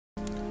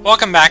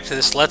Welcome back to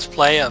this Let's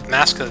Play of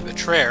Mask of the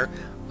Betrayer.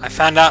 I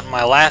found out in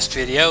my last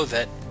video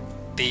that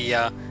the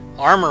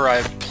armor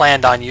I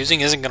planned on using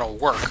isn't going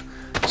to work,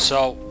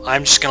 so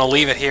I'm just going to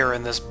leave it here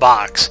in this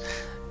box.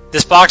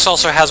 This box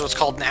also has what's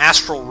called an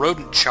Astral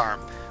Rodent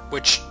Charm,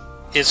 which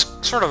is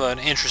sort of an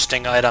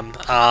interesting item.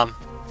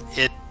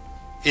 It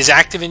is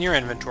active in your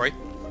inventory.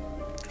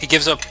 It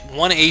gives up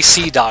 1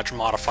 AC dodge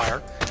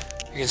modifier.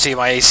 You can see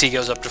my AC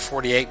goes up to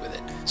 48 with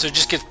it, so it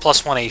just gives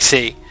plus 1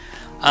 AC.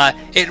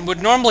 It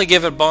would normally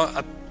give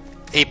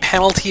a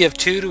penalty of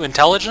 2 to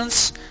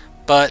intelligence,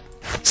 but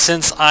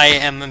since I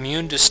am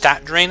immune to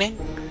stat draining,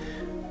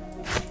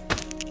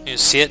 you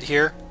see it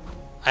here,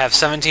 I have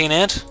 17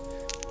 int,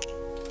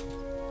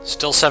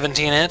 still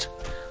 17 int,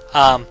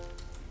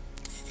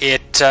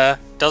 it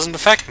doesn't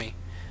affect me.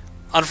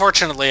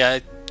 Unfortunately,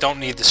 I don't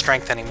need the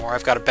strength anymore.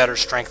 I've got a better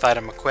strength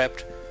item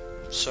equipped.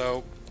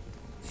 So,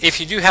 if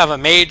you do have a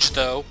mage,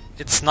 though,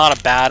 it's not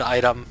a bad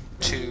item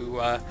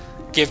to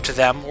give to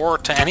them, or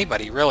to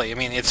anybody, really. I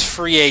mean, it's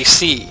free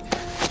AC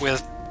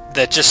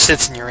that just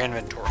sits in your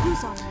inventory.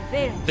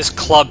 This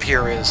club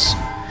here it's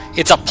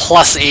a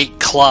 +8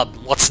 club.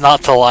 What's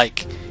not to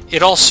like?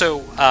 It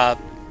also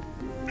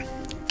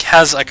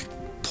has a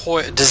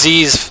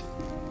disease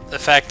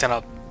effect and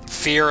a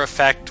fear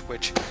effect,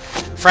 which,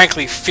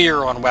 frankly,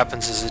 fear on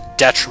weapons is a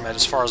detriment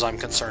as far as I'm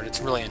concerned. It's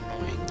really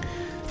annoying.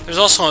 There's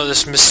also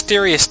this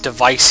mysterious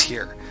device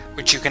here,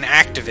 which you can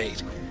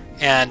activate.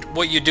 And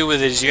what you do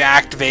with it is you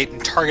activate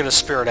and target a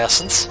spirit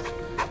essence,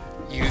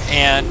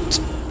 and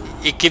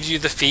it gives you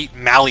the feat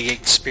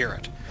Malleate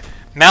Spirit.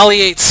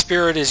 Malleate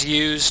Spirit is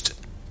used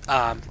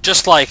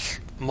just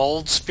like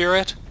Mold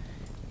Spirit,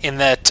 in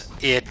that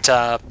it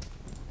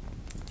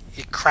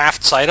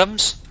crafts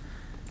items,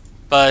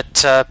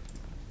 but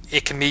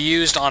it can be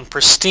used on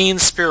pristine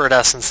spirit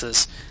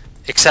essences,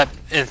 except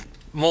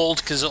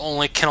Mold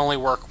can only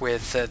work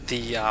with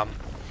the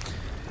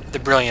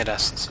brilliant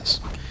essences.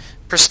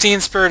 Pristine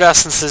Spirit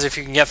Essences, if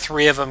you can get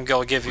 3 of them,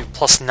 will give you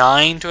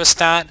 +9 to a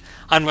stat.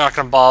 I'm not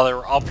going to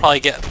bother. I'll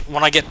probably get,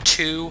 when I get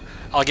 2,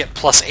 I'll get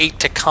 +8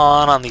 to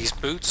con on these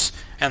boots,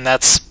 and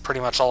that's pretty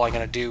much all I'm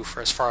going to do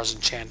for as far as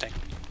enchanting.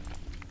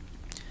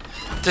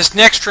 This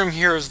next room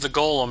here is the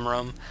Golem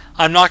room.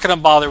 I'm not going to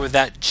bother with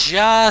that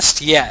just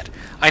yet.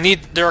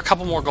 There are a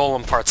couple more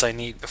Golem parts I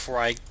need before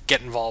I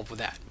get involved with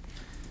that.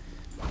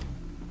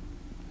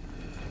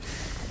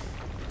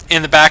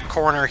 In the back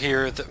corner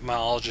here,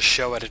 well, I'll just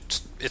show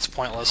it. It's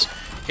pointless.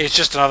 It's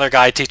just another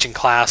guy teaching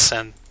class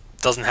and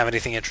doesn't have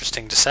anything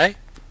interesting to say.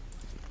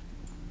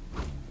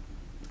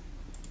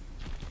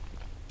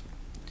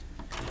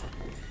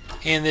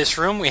 In this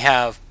room we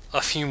have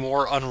a few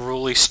more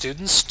unruly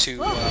students to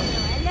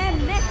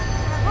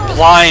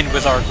blind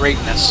with our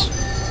greatness.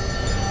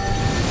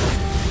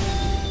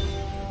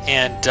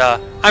 And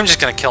I'm just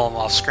going to kill them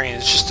off screen.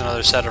 It's just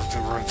another set of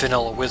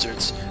vanilla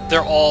wizards.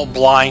 They're all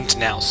blind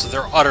now, so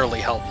they're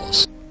utterly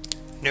helpless.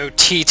 No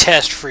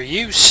T-test for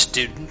you,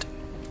 student.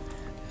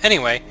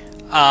 Anyway,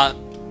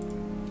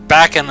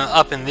 back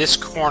up in this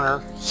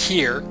corner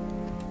here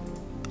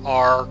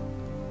are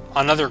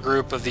another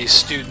group of these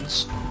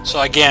students.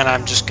 So again,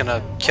 I'm just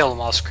gonna kill them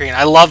off screen.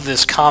 I love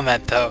this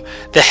comment though.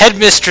 The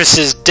headmistress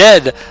is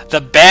dead. The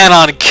ban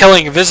on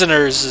killing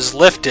visitors is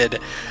lifted.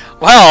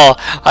 Well,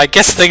 I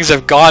guess things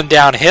have gone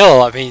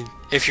downhill. I mean,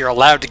 if you're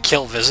allowed to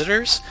kill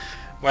visitors,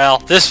 well,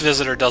 this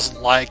visitor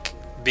doesn't like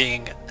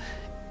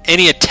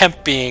any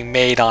attempt being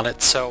made on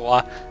it,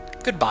 so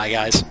goodbye,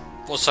 guys.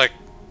 Looks like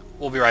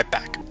we'll be right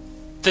back.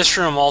 This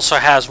room also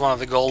has one of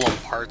the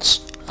golem parts.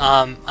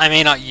 I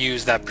may not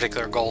use that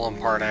particular golem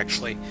part,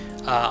 actually.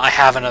 I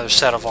have another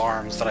set of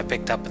arms that I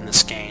picked up in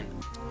this game.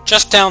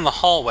 Just down the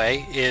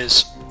hallway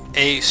is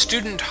a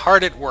student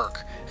hard at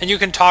work, and you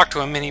can talk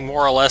to him, and he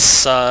more or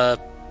less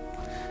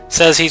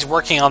says he's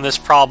working on this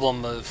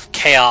problem of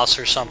chaos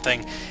or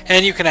something,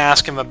 and you can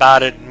ask him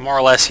about it, and more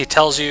or less he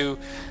tells you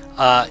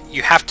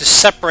you have to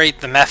separate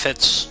the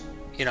methods,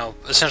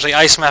 essentially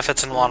ice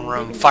methods in one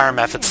room, fire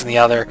methods in the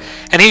other,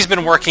 and he's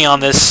been working on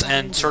this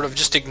and sort of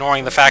just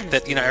ignoring the fact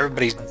that,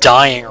 everybody's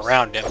dying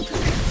around him,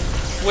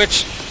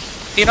 which,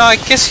 I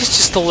guess he's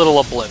just a little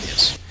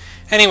oblivious.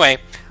 Anyway,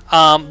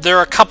 there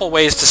are a couple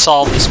ways to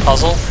solve this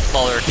puzzle.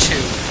 Well, there are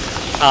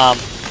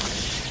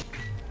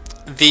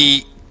 2.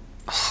 The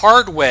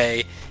hard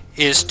way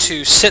is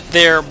to sit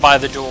there by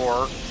the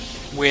door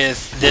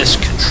with this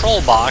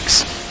control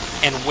box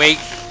and wait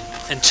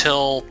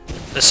until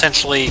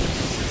essentially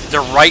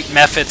the right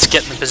methods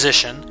get in the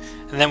position,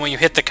 and then when you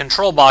hit the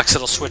control box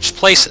it'll switch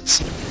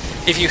places.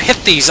 If you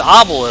hit these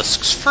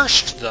obelisks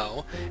first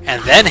though,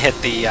 and then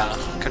hit the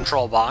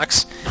control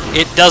box,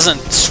 it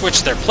doesn't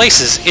switch their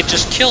places, it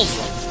just kills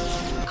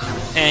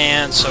them.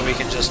 And so we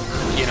can just,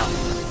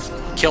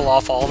 kill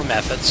off all the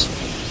methods,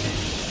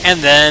 and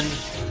then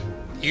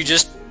you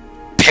just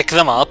pick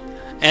them up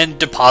and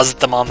deposit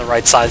them on the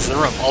right sides of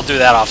the room. I'll do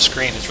that off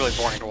screen, it's really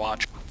boring to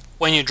watch.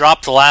 When you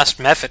drop the last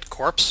method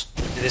corpse,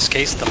 in this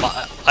case the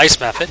ice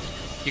method,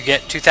 you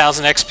get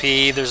 2000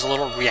 XP, there's a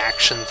little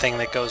reaction thing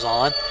that goes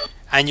on,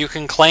 and you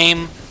can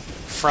claim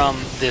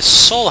from this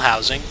soul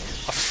housing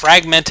a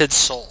fragmented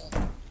soul.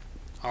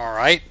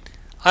 Alright.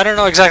 I don't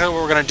know exactly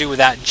what we're going to do with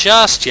that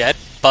just yet,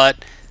 but...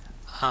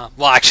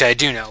 well, actually, I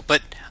do know,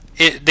 but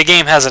the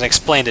game hasn't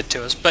explained it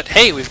to us. But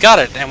hey, we've got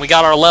it, and we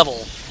got our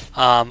level.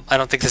 I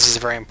don't think this is a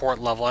very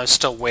important level. I'm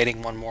still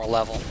waiting one more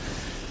level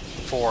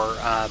for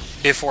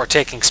before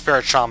taking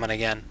Spirit Shaman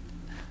again.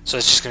 So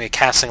it's just going to be a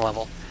casting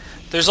level.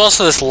 There's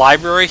also this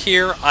library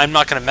here. I'm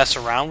not going to mess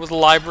around with the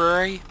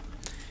library.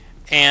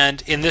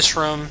 And in this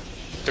room,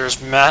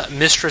 there's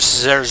Mistress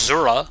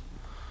Zerzura.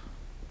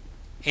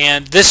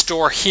 And this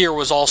door here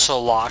was also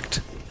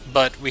locked,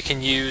 but we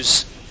can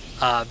use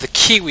the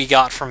key we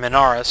got from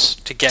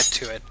Inaris to get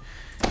to it.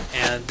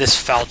 And this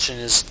falchion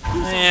is,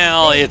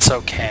 well, it's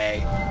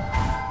okay.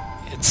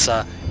 It's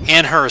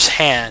Anhur's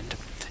Hand.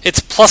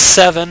 It's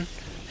 +7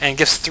 and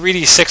gives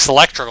 3d6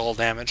 electrical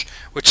damage,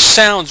 which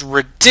sounds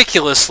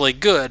ridiculously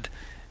good,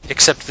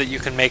 except that you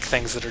can make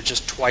things that are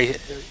just twice,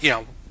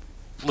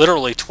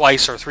 literally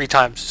twice or 3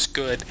 times as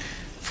good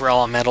for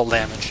elemental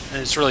damage.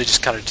 And it's really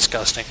just kind of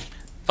disgusting.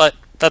 But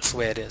that's the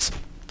way it is.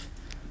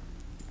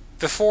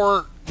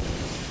 Before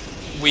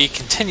we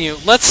continue,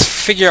 let's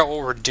figure out what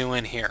we're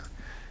doing here.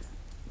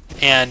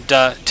 And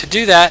to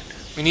do that,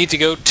 we need to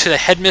go to the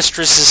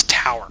headmistress's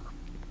tower.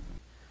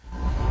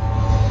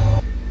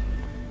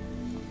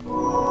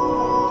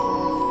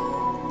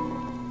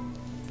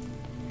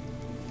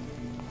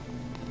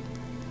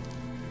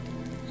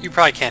 You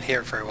probably can't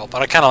hear it very well,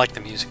 but I kind of like the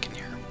music in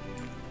here.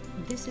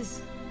 This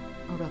is,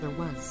 or rather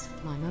was,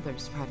 my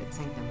mother's private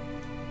sanctum.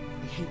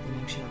 I hate the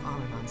notion of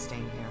Ahriman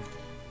staying here.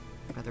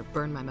 I'd rather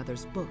burn my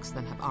mother's books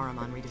than have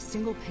Ahriman read a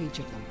single page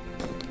of them.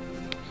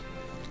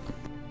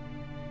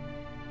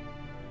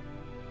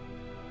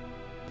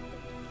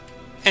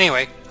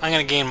 Anyway, I'm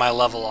going to gain my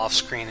level off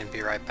screen and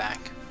be right back.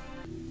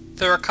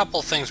 There are a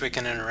couple things we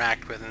can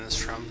interact with in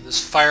this room.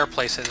 This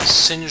fireplace has a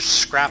singed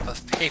scrap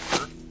of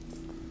paper,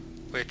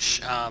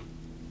 which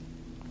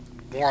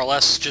more or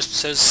less just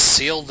says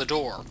seal the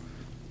door.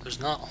 There's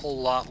not a whole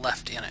lot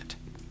left in it.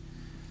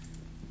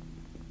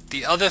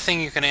 The other thing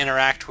you can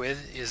interact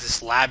with is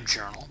this lab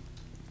journal.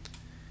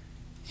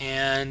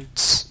 And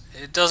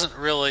it doesn't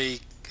really,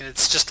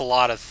 it's just a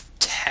lot of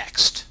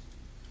text.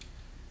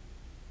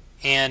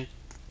 And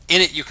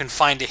in it you can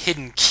find a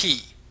hidden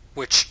key,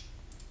 which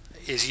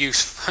is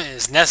useful,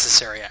 is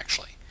necessary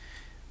actually.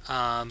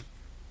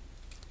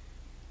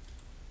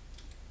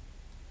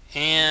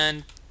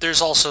 And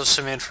there's also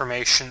some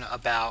information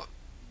about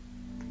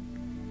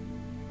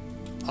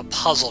a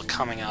puzzle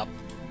coming up,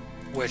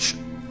 which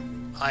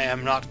I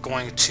am not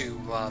going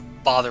to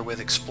bother with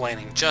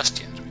explaining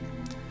just yet.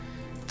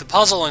 The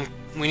puzzle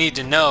we need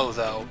to know,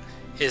 though,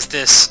 is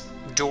this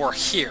door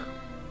here.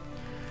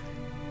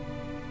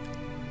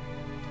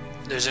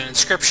 There's an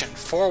inscription: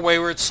 4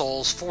 wayward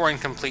souls, 4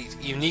 incomplete,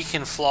 unique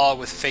and flawed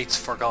with fates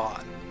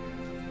forgone.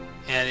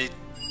 And it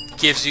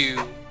gives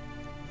you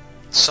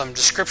some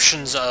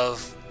descriptions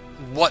of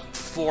what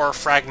 4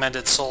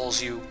 fragmented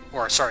souls you,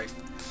 or sorry,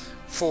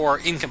 4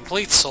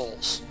 incomplete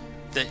souls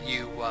that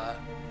you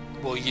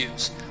will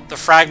use. The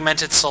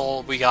fragmented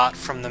soul we got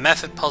from the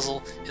method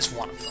puzzle is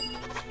one of them.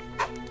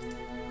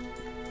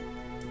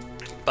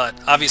 But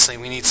obviously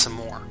we need some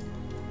more.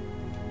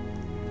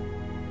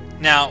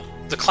 Now,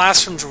 the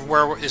classrooms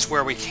is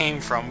where we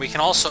came from. We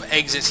can also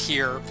exit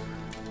here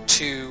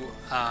to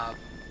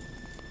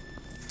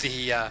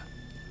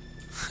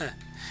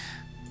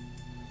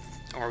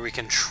or we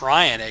can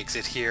try and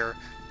exit here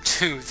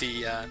to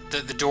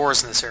the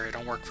doors in this area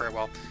don't work very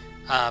well.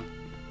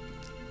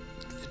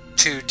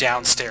 To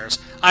downstairs.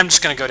 I'm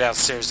just going to go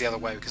downstairs the other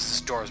way because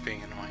this door is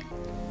being annoying.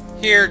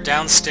 Here,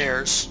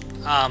 downstairs,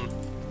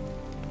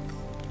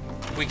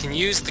 we can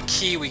use the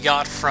key we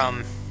got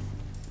from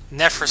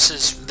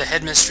the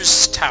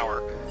headmistress's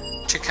tower,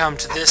 to come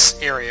to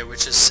this area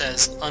which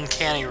says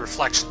Uncanny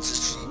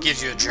Reflections. It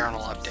gives you a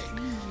journal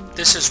update.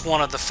 This is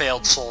one of the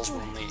failed souls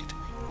we'll need.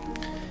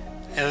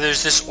 And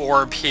there's this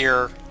orb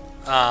here,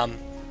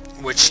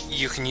 which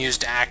you can use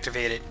to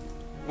activate it.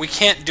 We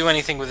can't do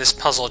anything with this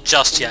puzzle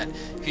just yet.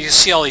 If you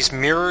see all these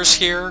mirrors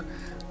here,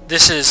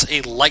 this is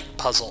a light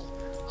puzzle.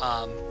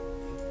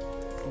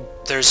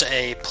 There's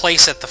a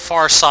place at the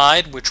far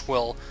side which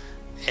will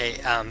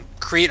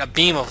create a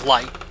beam of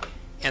light,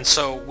 and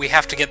so we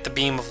have to get the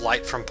beam of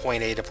light from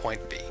point A to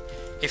point B.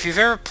 If you've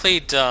ever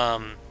played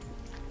Dungeon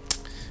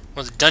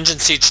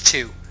Siege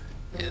 2,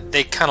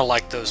 they kind of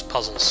like those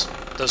puzzles,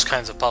 those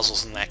kinds of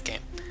puzzles in that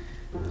game.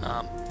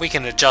 We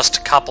can adjust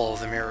a couple of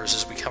the mirrors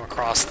as we come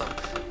across them,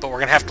 but we're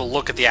going to have to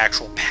look at the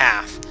actual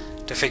path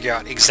to figure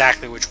out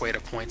exactly which way to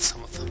point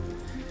some of them.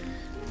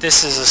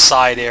 This is a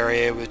side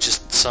area with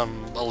just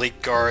some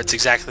elite guards,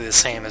 exactly the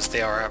same as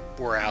they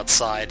were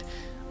outside,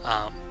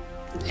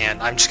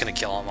 and I'm just going to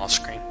kill them off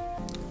screen.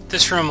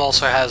 This room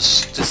also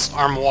has this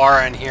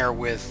armoire in here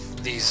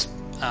with these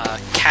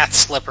cat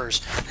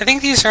slippers. I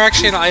think these are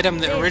actually an item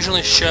that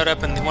originally showed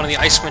up in one of the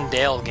Icewind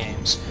Dale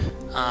games.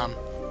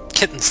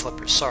 Kitten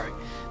slippers, sorry.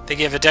 They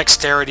give a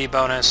dexterity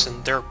bonus,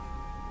 and they're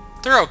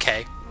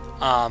okay.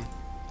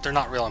 They're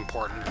not real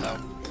important, though.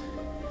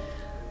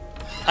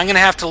 I'm going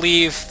to have to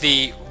leave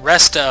the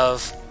rest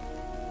of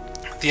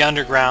the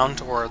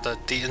underground, or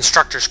the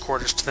instructor's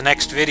quarters, to the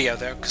next video,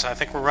 though, because I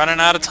think we're running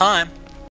out of time.